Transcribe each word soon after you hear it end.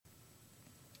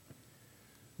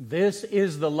This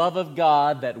is the love of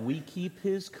God, that we keep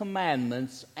His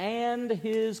commandments, and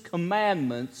His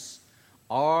commandments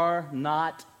are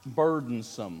not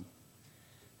burdensome.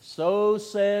 So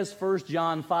says 1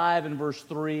 John 5 and verse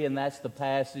 3, and that's the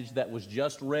passage that was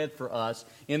just read for us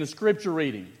in the scripture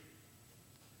reading.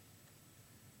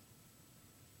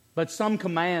 But some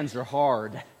commands are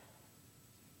hard.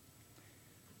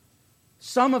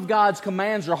 Some of God's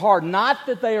commands are hard. Not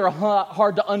that they are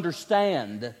hard to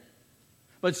understand,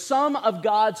 but some of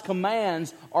God's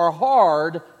commands are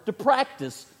hard to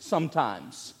practice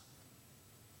sometimes.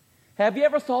 Have you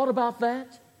ever thought about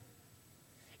that?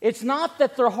 It's not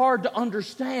that they're hard to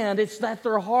understand, it's that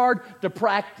they're hard to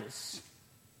practice.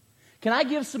 Can I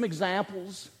give some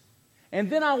examples? And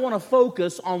then I want to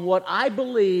focus on what I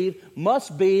believe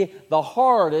must be the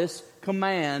hardest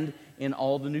command in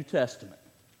all the New Testament.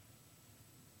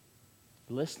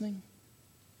 Listening?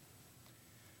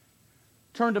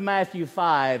 Turn to Matthew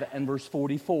 5 and verse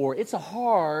 44. It's a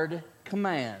hard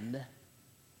command.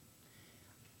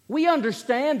 We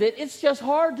understand it, it's just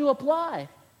hard to apply.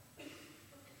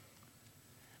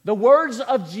 The words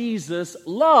of Jesus,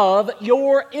 love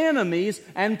your enemies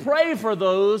and pray for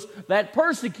those that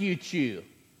persecute you.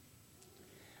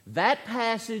 That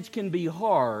passage can be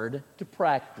hard to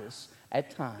practice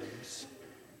at times.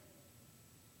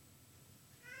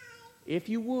 If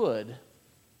you would,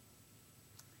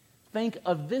 think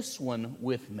of this one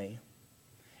with me.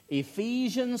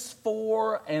 Ephesians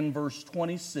 4 and verse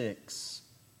 26.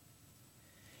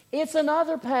 It's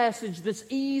another passage that's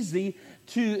easy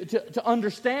to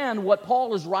understand what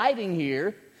Paul is writing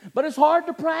here, but it's hard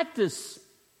to practice.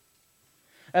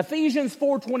 Ephesians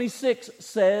 4:26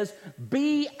 says,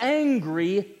 "Be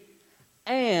angry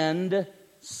and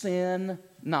sin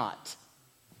not."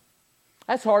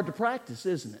 That's hard to practice,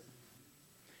 isn't it?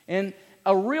 In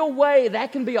a real way,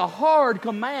 that can be a hard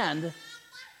command.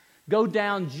 Go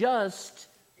down just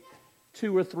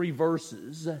 2 or 3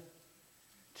 verses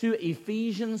to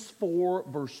Ephesians 4,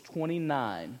 verse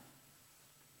 29.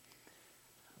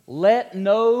 "Let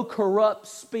no corrupt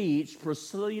speech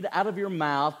proceed out of your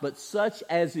mouth, but such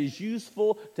as is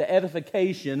useful to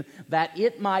edification, that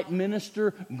it might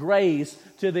minister grace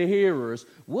to the hearers."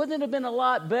 Wouldn't it have been a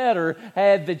lot better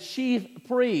had the chief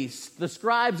priests, the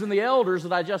scribes and the elders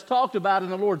that I just talked about in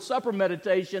the Lord's Supper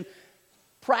meditation,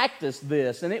 practiced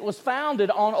this? And it was founded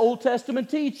on Old Testament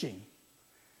teaching.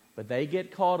 But they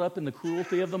get caught up in the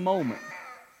cruelty of the moment.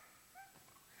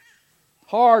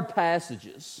 Hard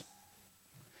passages.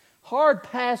 Hard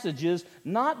passages,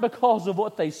 not because of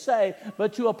what they say,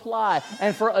 but to apply.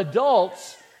 And for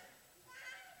adults,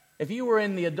 if you were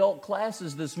in the adult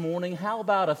classes this morning, how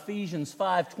about Ephesians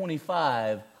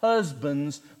 5:25?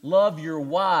 "Husbands, love your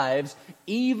wives,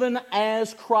 even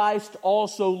as Christ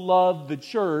also loved the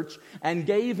church and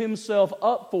gave himself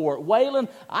up for it."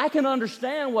 Waylon, I can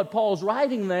understand what Paul's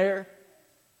writing there,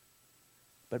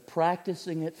 but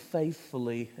practicing it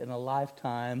faithfully in a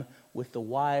lifetime with the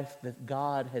wife that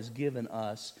God has given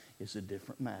us is a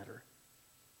different matter.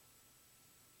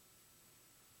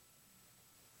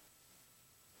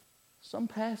 Some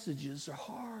passages are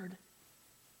hard.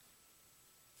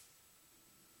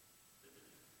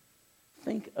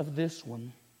 Think of this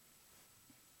one.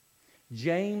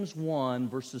 James 1,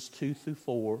 verses 2 through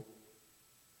 4.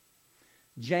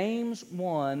 James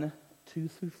 1, 2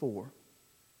 through 4.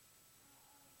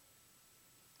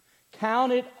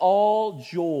 "Count it all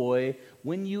joy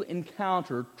when you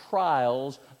encounter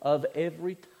trials of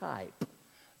every type,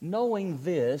 knowing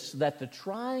this, that the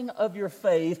trying of your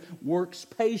faith works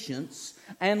patience,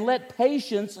 and let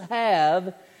patience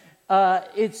have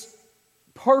its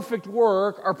perfect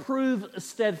work, or prove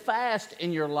steadfast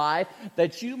in your life,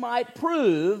 that you might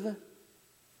prove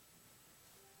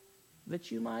that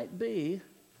you might be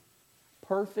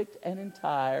perfect and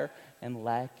entire and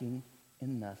lacking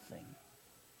in nothing."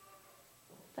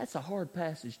 That's a hard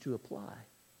passage to apply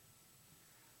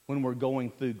when we're going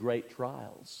through great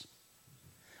trials.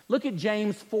 Look at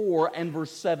James 4 and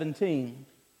verse 17.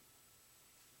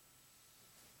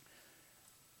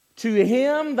 "To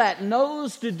him that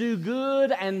knows to do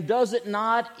good and does it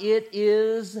not, it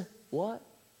is" what?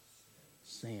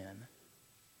 "Sin."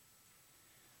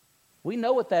 We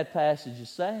know what that passage is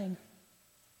saying.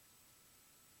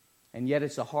 And yet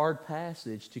it's a hard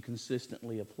passage to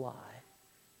consistently apply.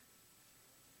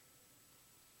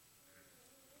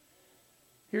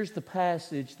 Here's the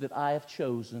passage that I have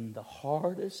chosen, the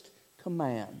hardest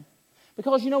command.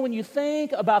 Because, when you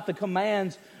think about the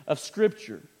commands of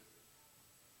Scripture,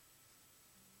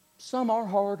 some are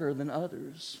harder than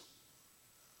others.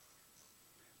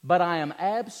 But I am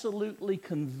absolutely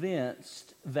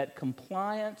convinced that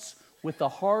compliance with the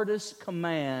hardest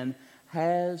command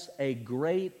has a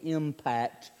great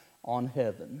impact on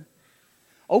heaven.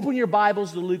 Open your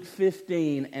Bibles to Luke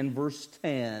 15 and verse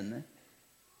 10.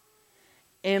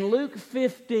 In Luke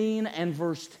 15 and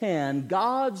verse 10,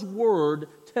 God's Word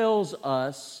tells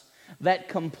us that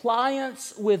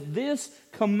compliance with this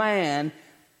command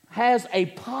has a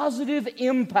positive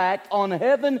impact on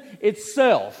heaven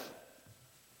itself.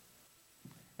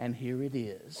 And here it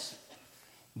is.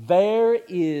 There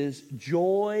is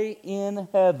joy in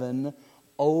heaven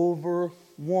over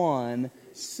one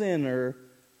sinner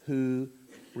who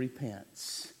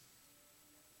repents.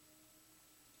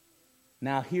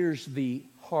 Now here's the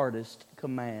hardest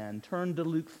command. Turn to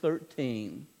Luke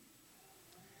 13.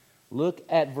 Look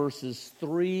at verses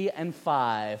 3 and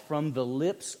 5 from the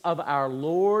lips of our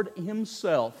Lord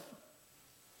Himself.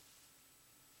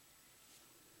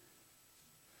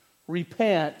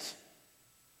 Repent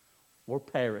or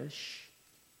perish.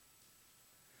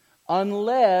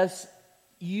 Unless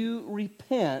you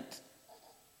repent,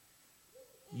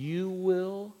 you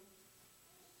will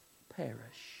perish.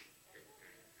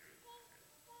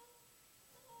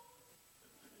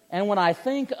 And when I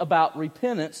think about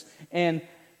repentance, and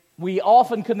we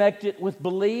often connect it with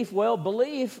belief, well,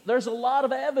 belief, there's a lot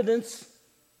of evidence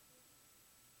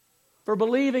for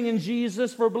believing in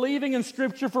Jesus, for believing in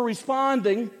Scripture, for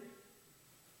responding.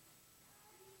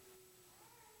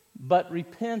 But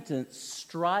repentance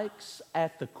strikes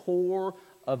at the core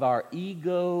of our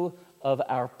ego, of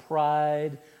our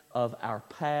pride, of our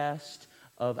past,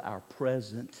 of our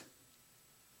present.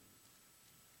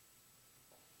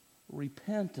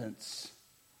 Repentance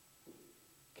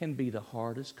can be the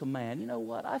hardest command. You know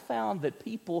what? I found that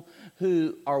people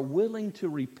who are willing to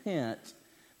repent,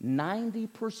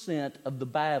 90% of the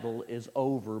battle is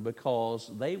over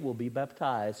because they will be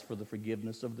baptized for the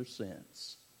forgiveness of their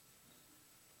sins.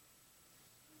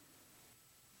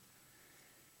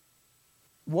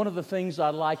 One of the things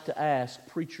I'd like to ask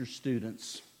preacher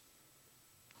students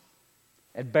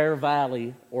at Bear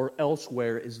Valley or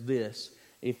elsewhere is this: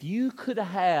 if you could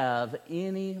have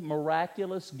any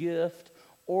miraculous gift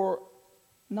or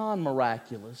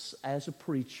non-miraculous as a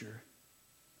preacher,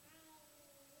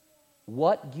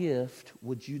 what gift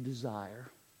would you desire?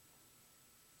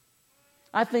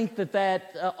 I think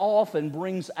that often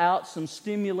brings out some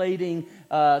stimulating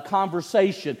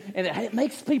conversation, and it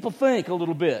makes people think a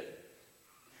little bit.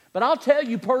 But I'll tell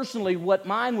you personally what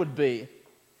mine would be.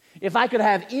 If I could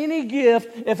have any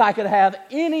gift, if I could have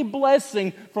any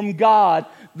blessing from God,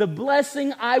 the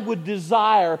blessing I would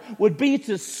desire would be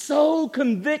to so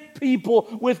convict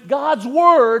people with God's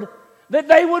Word that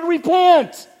they would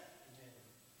repent.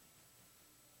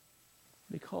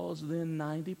 Because then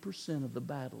 90% of the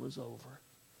battle is over.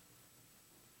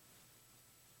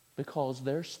 Because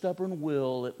their stubborn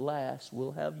will at last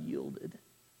will have yielded.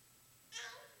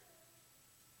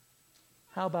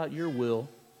 How about your will?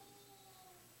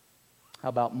 How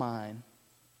about mine?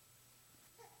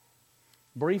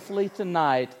 Briefly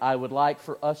tonight, I would like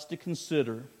for us to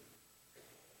consider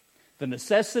the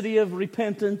necessity of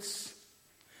repentance,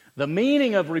 the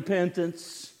meaning of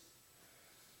repentance,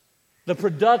 the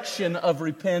production of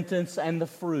repentance, and the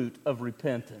fruit of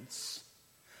repentance.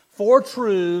 4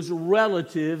 truths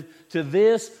relative to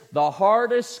this, the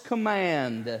hardest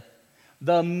command,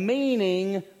 the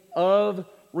meaning of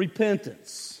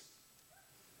repentance.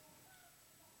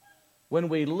 When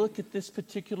we look at this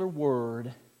particular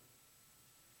word,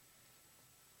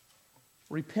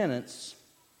 repentance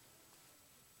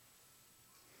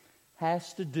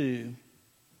has to do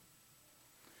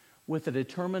with a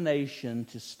determination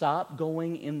to stop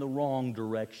going in the wrong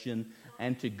direction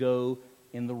and to go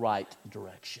in the right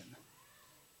direction.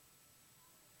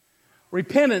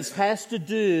 Repentance has to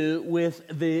do with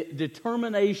the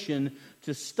determination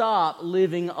to stop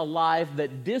living a life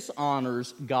that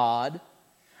dishonors God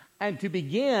and to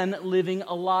begin living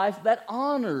a life that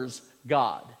honors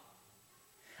God.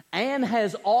 And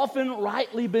has often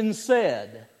rightly been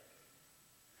said,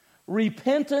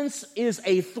 repentance is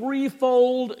a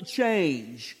threefold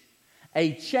change.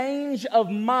 A change of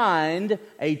mind,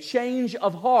 a change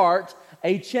of heart,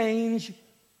 a change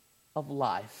of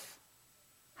life.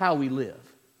 How we live.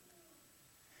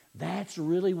 That's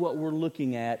really what we're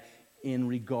looking at in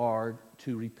regard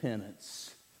to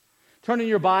repentance. Turn in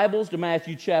your Bibles to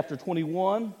Matthew chapter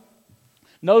 21.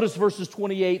 Notice verses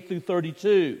 28 through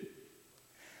 32.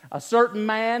 A certain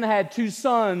man had 2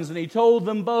 sons, and he told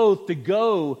them both to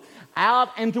go out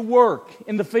and to work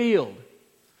in the field.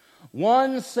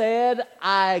 One said,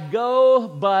 I go,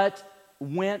 but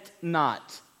went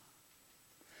not.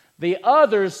 The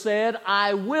other said,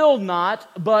 I will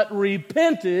not, but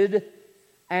repented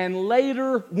and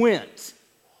later went.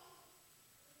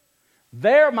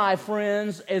 There, my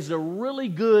friends, is a really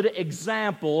good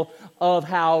example of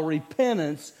how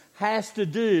repentance has to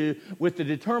do with the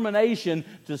determination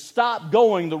to stop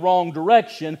going the wrong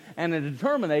direction and a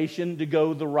determination to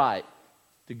go the right,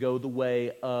 to go the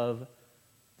way of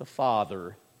the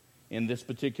Father in this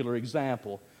particular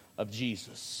example of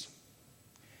Jesus.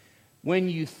 When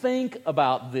you think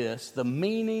about this, the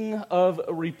meaning of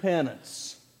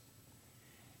repentance,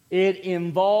 it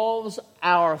involves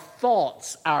our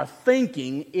thoughts, our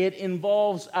thinking, it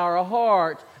involves our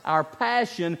heart, our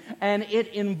passion, and it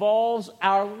involves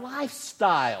our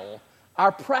lifestyle,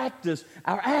 our practice,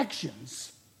 our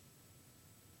actions.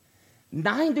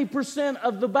 90%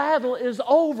 of the battle is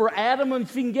over, Adam,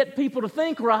 if you can get people to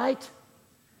think right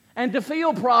and to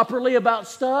feel properly about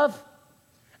stuff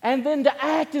and then to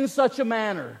act in such a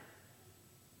manner.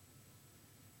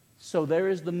 So there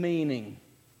is the meaning.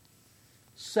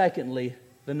 Secondly,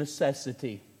 the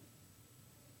necessity.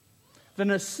 The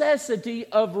necessity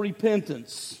of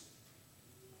repentance.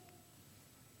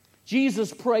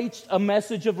 Jesus preached a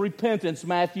message of repentance,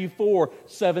 Matthew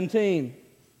 4:17.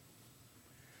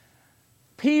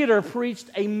 Peter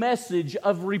preached a message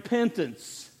of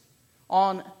repentance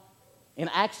in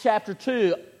Acts chapter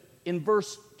 2, in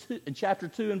chapter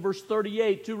 2 and verse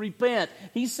 38, to repent.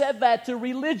 He said that to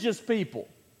religious people.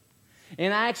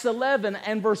 In Acts 11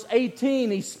 and verse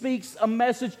 18, he speaks a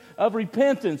message of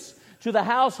repentance to the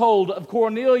household of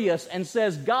Cornelius and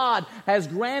says, God has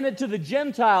granted to the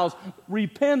Gentiles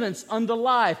repentance unto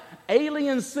life.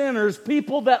 Alien sinners,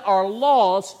 people that are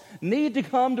lost, need to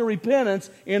come to repentance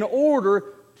in order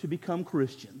to become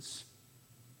Christians.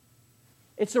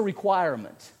 It's a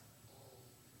requirement.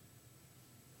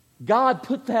 God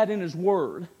put that in His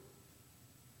Word.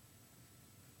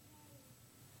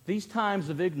 These times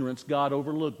of ignorance God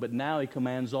overlooked, but now He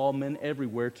commands all men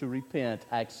everywhere to repent.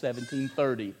 Acts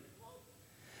 17:30.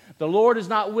 The Lord is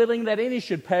not willing that any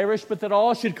should perish, but that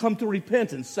all should come to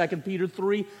repentance. 2 Peter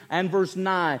 3 and verse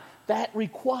 9. That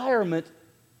requirement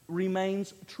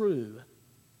remains true.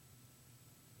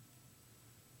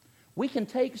 We can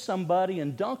take somebody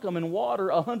and dunk them in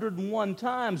water 101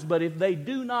 times, but if they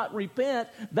do not repent,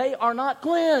 they are not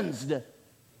cleansed.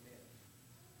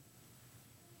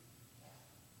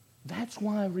 That's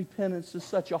why repentance is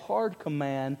such a hard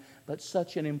command, but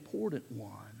such an important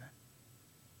one.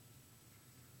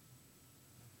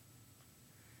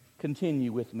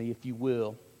 Continue with me, if you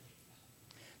will.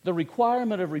 The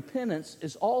requirement of repentance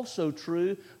is also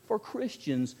true for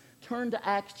Christians. Turn to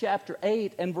Acts chapter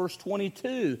 8 and verse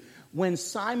 22. When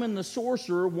Simon the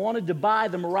sorcerer wanted to buy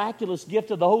the miraculous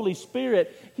gift of the Holy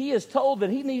Spirit, he is told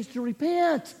that he needs to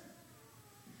repent.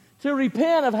 To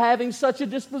repent of having such a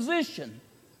disposition.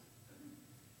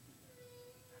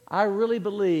 I really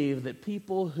believe that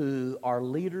people who are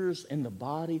leaders in the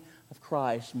body of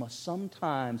Christ must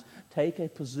sometimes take a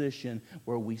position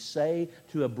where we say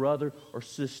to a brother or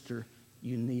sister,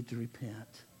 you need to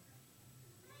repent.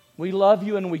 We love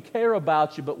you and we care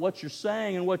about you, but what you're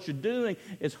saying and what you're doing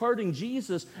is hurting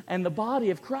Jesus and the body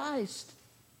of Christ.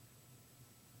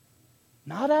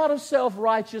 Not out of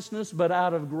self-righteousness, but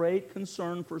out of great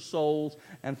concern for souls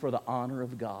and for the honor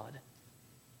of God.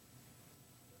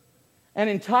 An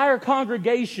entire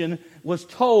congregation was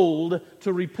told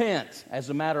to repent. As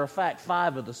a matter of fact,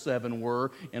 5 of the 7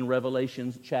 were in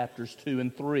Revelation chapters 2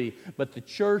 and 3. But the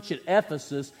church at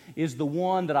Ephesus is the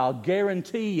one that I'll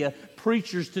guarantee you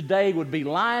preachers today would be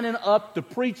lining up to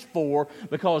preach for,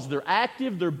 because they're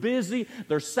active, they're busy,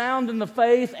 they're sound in the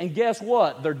faith, and guess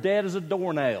what? They're dead as a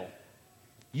doornail.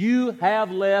 You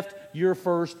have left your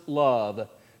first love,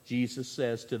 Jesus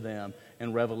says to them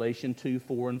in Revelation 2,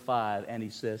 4, and 5, and He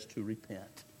says to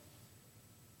repent.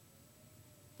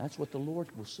 That's what the Lord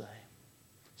will say.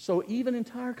 So even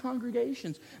entire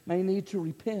congregations may need to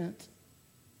repent.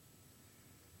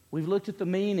 We've looked at the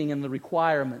meaning and the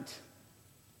requirement.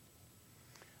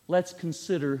 Let's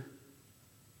consider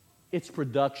its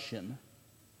production.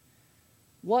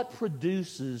 What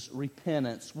produces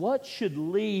repentance? What should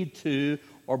lead to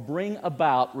or bring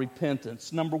about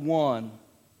repentance? Number 1,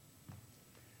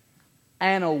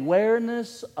 an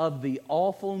awareness of the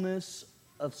awfulness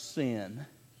of sin.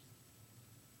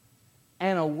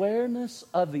 An awareness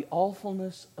of the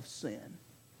awfulness of sin.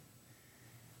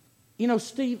 You know,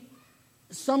 Steve,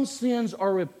 some sins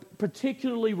are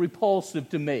particularly repulsive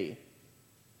to me,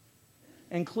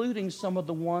 including some of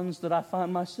the ones that I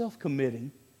find myself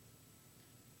committing.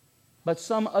 But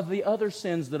some of the other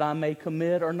sins that I may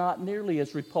commit are not nearly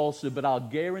as repulsive, but I'll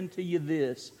guarantee you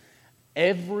this: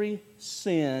 every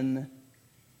sin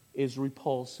is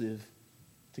repulsive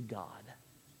to God.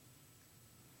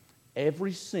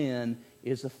 Every sin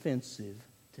is offensive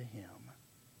to Him.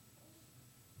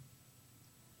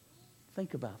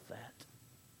 Think about that.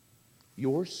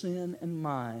 Your sin and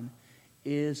mine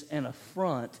is an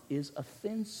affront, is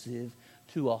offensive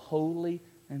to a holy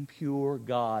and pure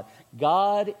God.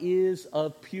 God is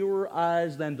of purer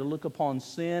eyes than to look upon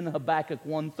sin, Habakkuk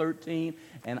 1:13,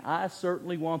 and I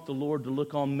certainly want the Lord to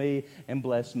look on me and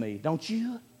bless me. Don't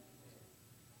you?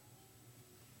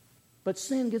 But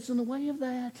sin gets in the way of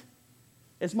that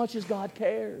as much as God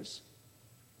cares.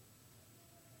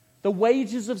 The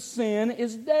wages of sin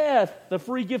is death. The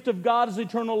free gift of God is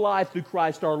eternal life through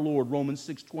Christ our Lord, Romans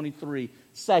 6:23.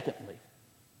 Secondly,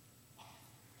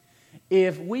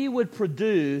 if we would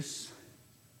produce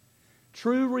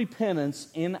true repentance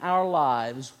in our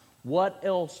lives, what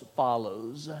else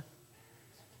follows?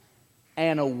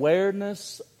 An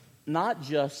awareness not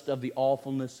just of the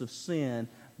awfulness of sin,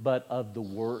 but of the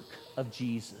work of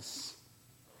Jesus.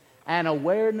 An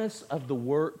awareness of the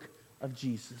work of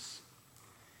Jesus.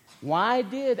 Why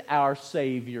did our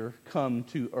Savior come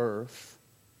to earth?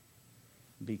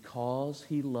 Because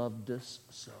He loved us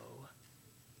so.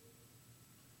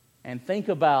 And think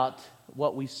about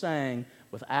what we sang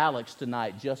with Alex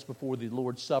tonight just before the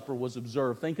Lord's Supper was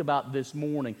observed. Think about this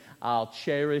morning. I'll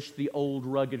cherish the old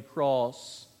rugged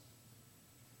cross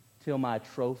till my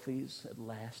trophies at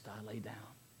last I lay down.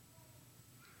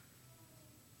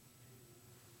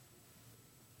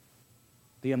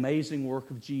 The amazing work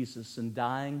of Jesus in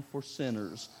dying for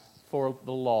sinners, for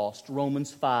the lost.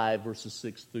 Romans 5, verses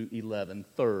 6 through 11.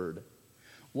 Third,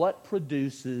 what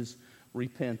produces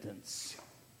repentance?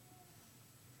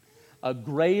 A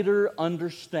greater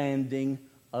understanding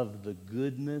of the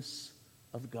goodness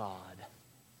of God.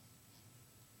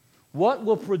 What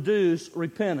will produce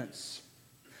repentance?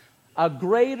 A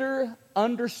greater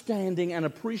understanding and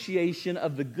appreciation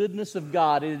of the goodness of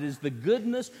God. It is the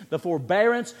goodness, the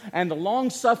forbearance, and the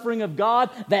long-suffering of God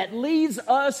that leads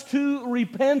us to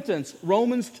repentance.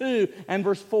 Romans 2 and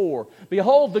verse 4.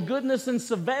 Behold the goodness and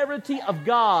severity of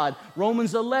God.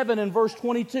 Romans 11 and verse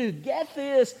 22. Get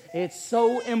this, it's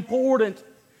so important.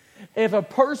 If a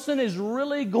person is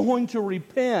really going to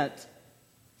repent,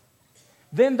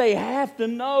 then they have to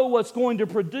know what's going to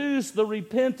produce the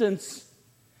repentance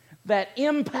that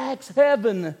impacts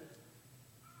heaven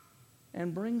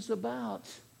and brings about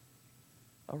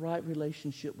a right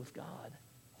relationship with God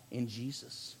in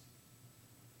Jesus.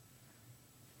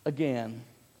 Again,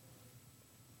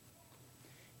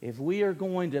 if we are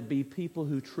going to be people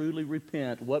who truly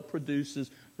repent, what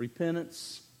produces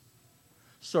repentance?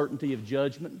 Certainty of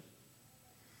judgment.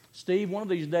 Steve, one of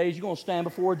these days you're going to stand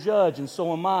before a judge, and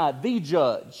so am I, the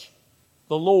judge,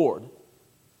 the Lord.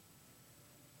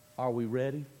 Are we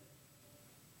ready?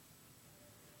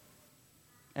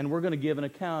 And we're going to give an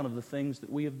account of the things that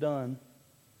we have done.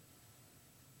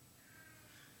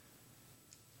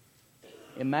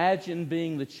 Imagine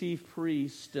being the chief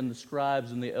priest and the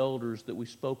scribes and the elders that we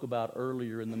spoke about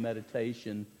earlier in the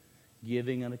meditation,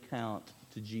 giving an account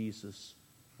to Jesus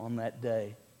on that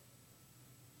day.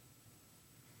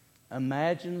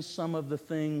 Imagine some of the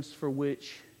things for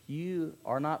which you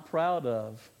are not proud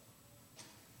of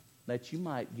that you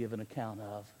might give an account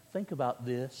of. Think about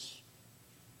this.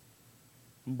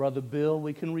 Brother Bill,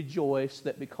 we can rejoice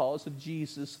that because of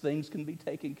Jesus, things can be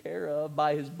taken care of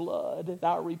by His blood,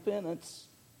 our repentance.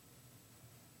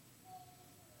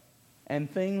 And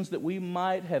things that we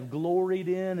might have gloried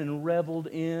in and reveled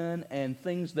in, and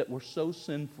things that were so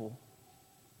sinful,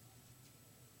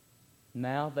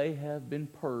 now they have been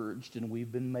purged and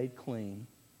we've been made clean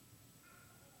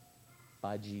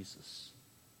by Jesus.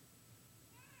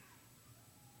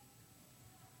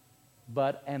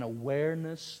 But an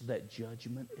awareness that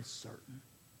judgment is certain.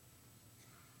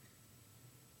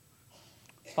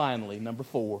 Finally, number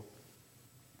 4.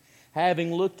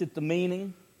 Having looked at the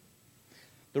meaning,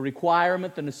 the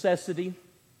requirement, the necessity,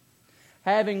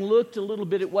 having looked a little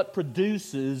bit at what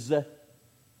produces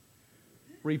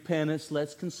repentance,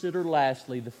 let's consider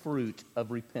lastly the fruit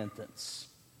of repentance.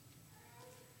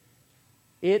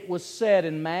 It was said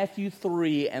in Matthew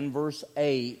 3 and verse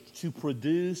 8 to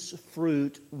produce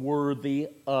fruit worthy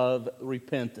of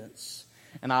repentance.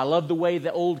 And I love the way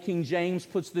the Old King James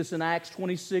puts this in Acts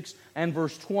 26 and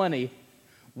verse 20.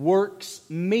 Works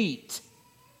meet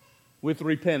with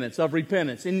repentance, of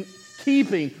repentance, in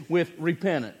keeping with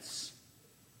repentance.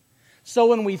 So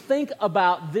when we think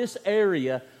about this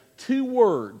area, 2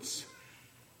 words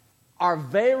are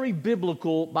very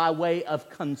biblical by way of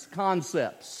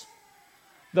concepts.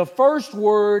 The first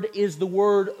word is the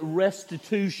word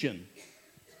restitution.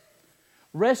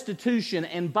 Restitution,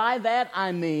 and by that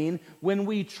I mean when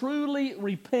we truly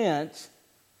repent,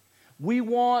 We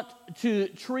want to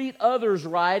treat others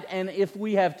right, and if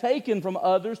we have taken from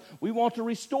others, we want to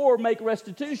restore, make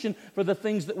restitution for the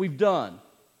things that we've done.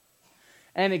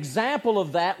 An example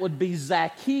of that would be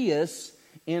Zacchaeus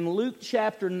in Luke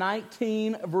chapter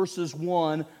 19, verses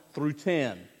 1 through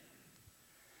 10.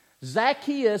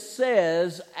 Zacchaeus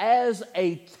says, as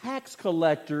a tax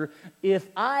collector, if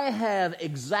I have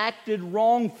exacted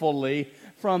wrongfully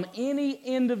from any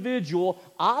individual,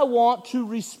 I want to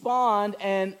respond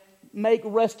and make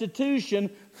restitution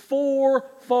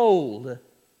fourfold.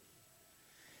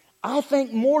 I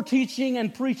think more teaching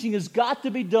and preaching has got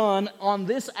to be done on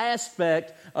this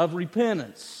aspect of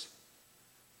repentance.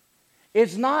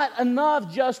 It's not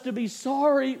enough just to be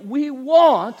sorry. We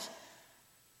want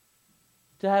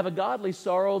to have a godly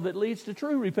sorrow that leads to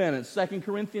true repentance. 2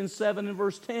 Corinthians 7 and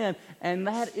verse 10. And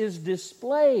that is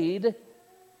displayed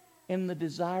in the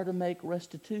desire to make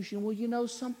restitution. Well, you know,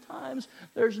 sometimes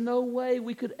there's no way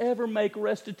we could ever make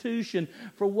restitution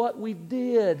for what we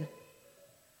did.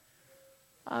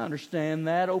 I understand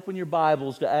that. Open your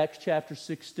Bibles to Acts chapter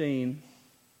 16.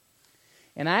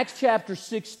 In Acts chapter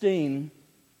 16,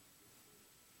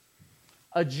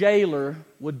 a jailer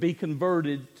would be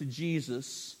converted to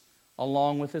Jesus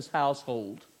along with his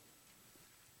household.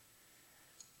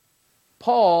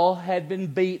 Paul had been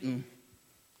beaten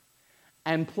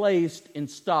and placed in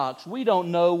stocks. We don't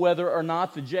know whether or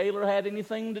not the jailer had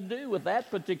anything to do with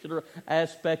that particular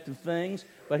aspect of things,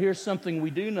 but here's something we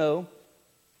do know.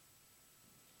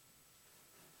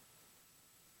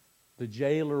 The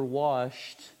jailer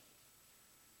washed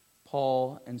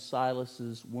Paul and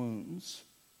Silas's wounds.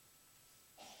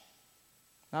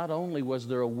 Not only was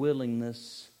there a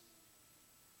willingness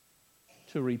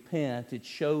to repent, it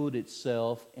showed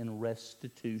itself in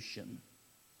restitution.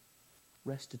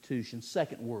 Restitution,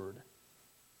 second word.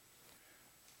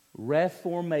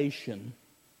 Reformation.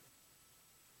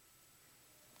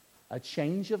 A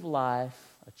change of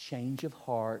life, a change of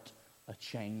heart, a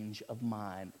change of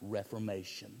mind.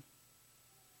 Reformation.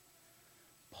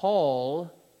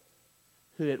 Paul,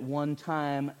 who at one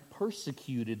time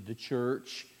persecuted the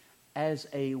church, as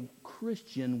a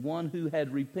Christian, one who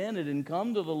had repented and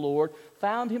come to the Lord,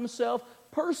 found himself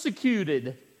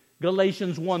persecuted.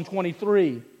 Galatians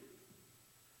 1:23.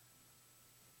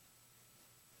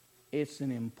 It's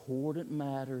an important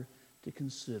matter to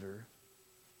consider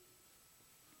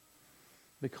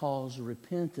because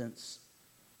repentance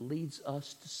leads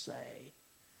us to say,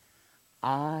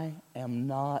 I am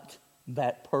not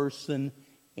that person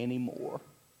anymore.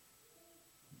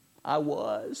 I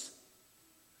was.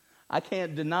 I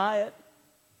can't deny it,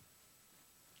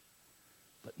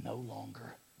 but no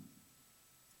longer.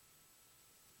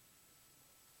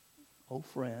 Oh,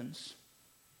 friends,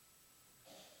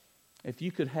 if you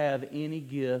could have any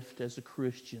gift as a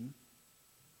Christian,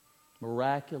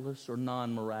 miraculous or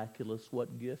non-miraculous,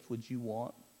 what gift would you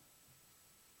want?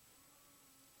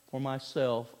 For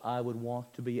myself, I would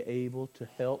want to be able to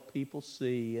help people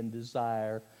see and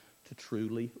desire to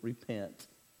truly repent.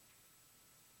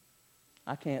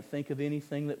 I can't think of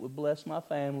anything that would bless my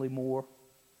family more.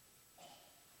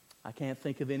 I can't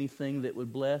think of anything that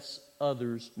would bless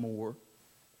others more.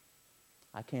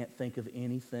 I can't think of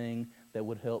anything that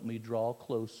would help me draw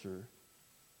closer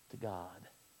to God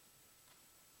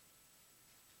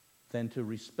than to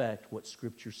respect what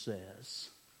Scripture says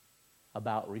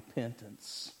about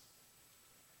repentance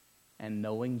and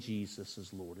knowing Jesus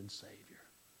as Lord and Savior.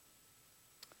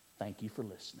 Thank you for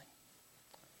listening.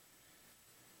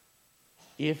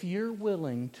 If you're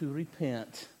willing to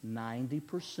repent,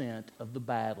 90% of the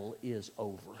battle is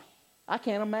over. I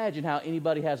can't imagine how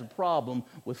anybody has a problem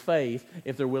with faith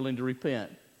if they're willing to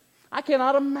repent. I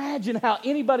cannot imagine how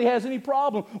anybody has any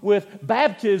problem with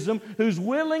baptism who's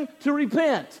willing to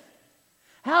repent.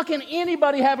 How can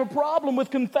anybody have a problem with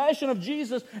confession of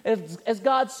Jesus as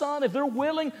God's Son if they're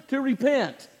willing to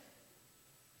repent?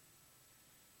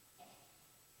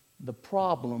 The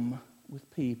problem with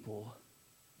people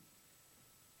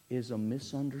is a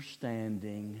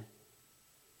misunderstanding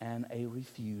and a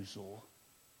refusal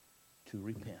to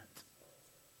repent.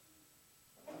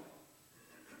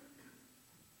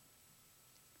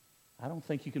 I don't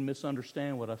think you can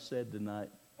misunderstand what I've said tonight.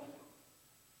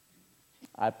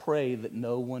 I pray that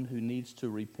no one who needs to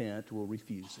repent will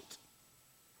refuse it.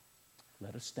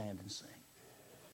 Let us stand and sing.